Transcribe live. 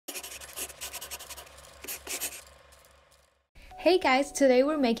Hey guys, today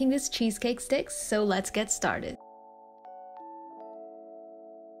we're making this cheesecake sticks, so let's get started.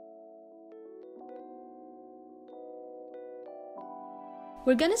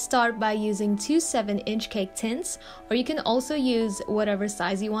 We're gonna start by using two 7-inch cake tins, or you can also use whatever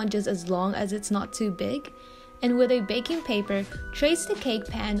size you want, just as long as it's not too big. And with a baking paper, trace the cake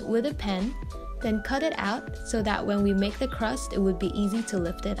pan with a pen, then cut it out so that when we make the crust, it would be easy to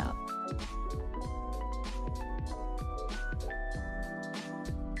lift it up.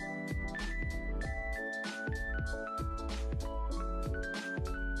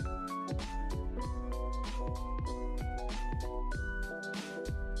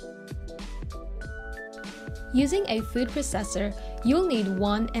 Using a food processor, you'll need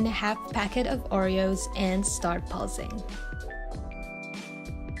 1.5 packet of Oreos and start pulsing.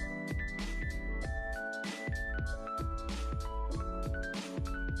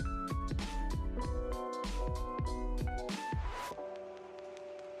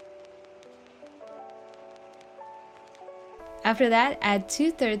 After that, add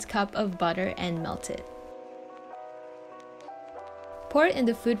 2/3 cup of butter and melt it. Pour it in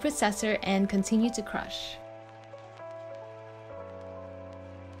the food processor and continue to crush.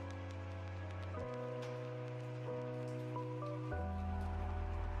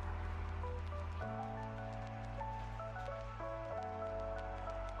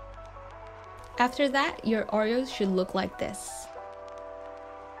 After that, your Oreos should look like this.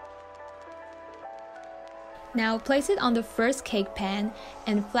 Now place it on the first cake pan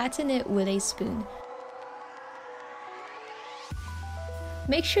and flatten it with a spoon.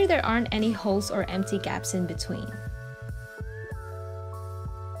 Make sure there aren't any holes or empty gaps in between.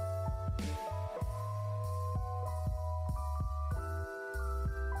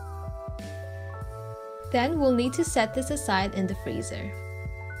 Then we'll need to set this aside in the freezer.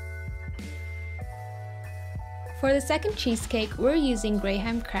 For the second cheesecake, we're using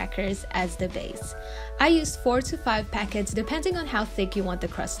graham crackers as the base. I used 4 to 5 packets depending on how thick you want the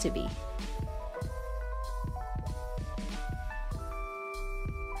crust to be.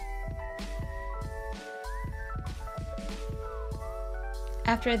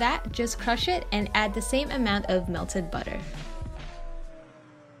 After that, just crush it and add the same amount of melted butter.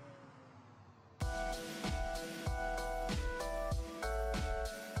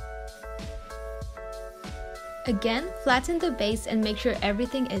 Again, flatten the base and make sure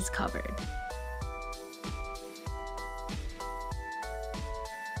everything is covered.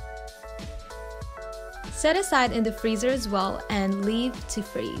 Set aside in the freezer as well and leave to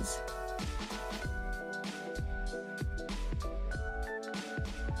freeze.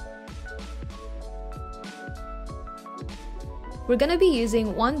 We're gonna be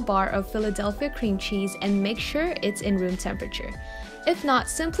using 1 bar of Philadelphia cream cheese and make sure it's in room temperature. If not,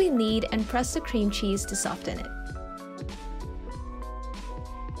 simply knead and press the cream cheese to soften it.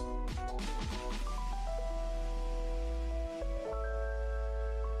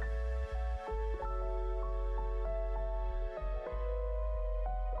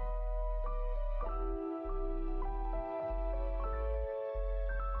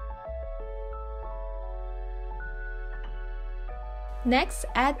 Next,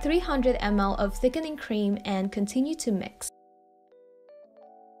 add 300 ml of thickening cream and continue to mix.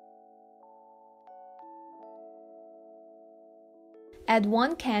 Add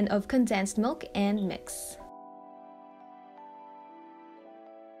 1 can of condensed milk and mix.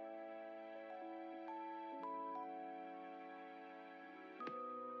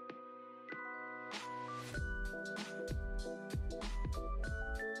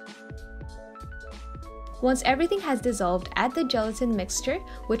 Once everything has dissolved, add the gelatin mixture,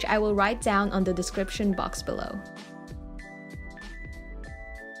 which I will write down on the description box below.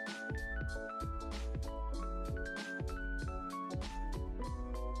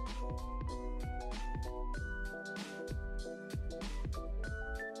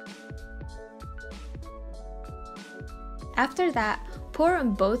 After that, pour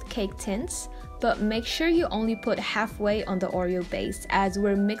on both cake tins, but make sure you only put halfway on the Oreo base as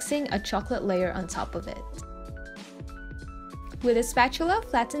we're mixing a chocolate layer on top of it. With a spatula,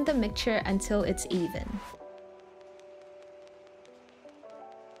 flatten the mixture until it's even.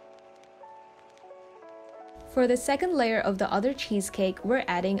 For the second layer of the other cheesecake, we're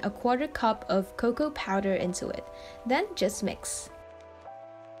adding a 1/4 cup of cocoa powder into it, then just mix.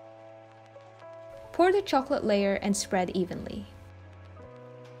 Pour the chocolate layer and spread evenly.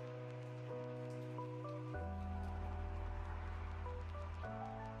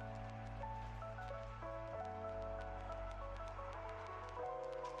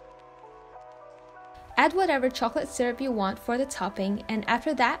 Add whatever chocolate syrup you want for the topping, and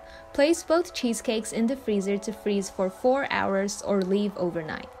after that, place both cheesecakes in the freezer to freeze for 4 hours or leave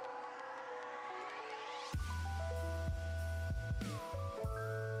overnight.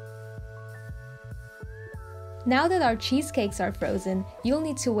 Now that our cheesecakes are frozen, you'll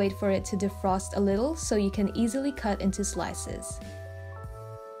need to wait for it to defrost a little so you can easily cut into slices.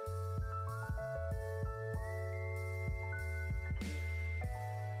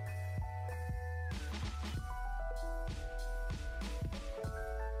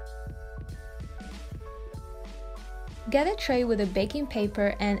 Get a tray with a baking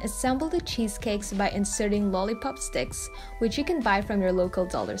paper and assemble the cheesecakes by inserting lollipop sticks, which you can buy from your local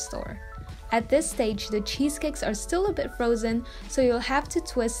dollar store. At this stage, the cheesecakes are still a bit frozen, so you'll have to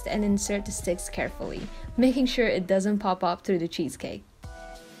twist and insert the sticks carefully, making sure it doesn't pop up through the cheesecake.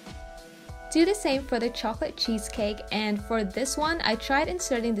 Do the same for the chocolate cheesecake, and for this one, I tried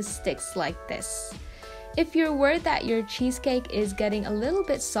inserting the sticks like this. If you're worried that your cheesecake is getting a little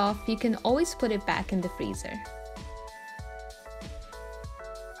bit soft, you can always put it back in the freezer.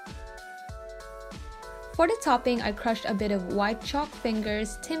 For the topping, I crushed a bit of white chalk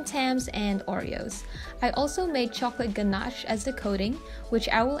fingers, tams, and Oreos. I also made chocolate ganache as the coating, which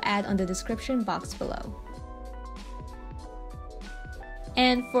I will add on the description box below.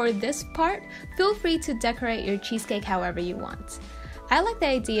 And for this part, feel free to decorate your cheesecake however you want. I like the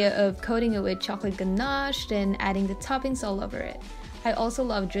idea of coating it with chocolate ganache and adding the toppings all over it. I also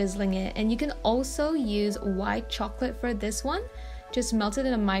love drizzling it, and you can also use white chocolate for this one. Just melt it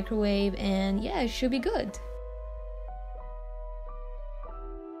in a microwave and yeah, it should be good.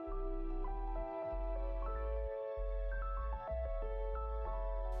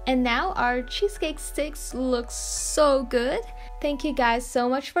 And now our cheesecake sticks look so good. Thank you guys so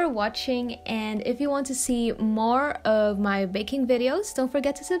much for watching, and if you want to see more of my baking videos, don't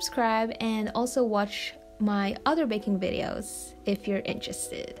forget to subscribe and also watch my other baking videos if you're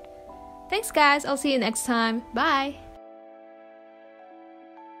interested. Thanks guys, I'll see you next time. Bye!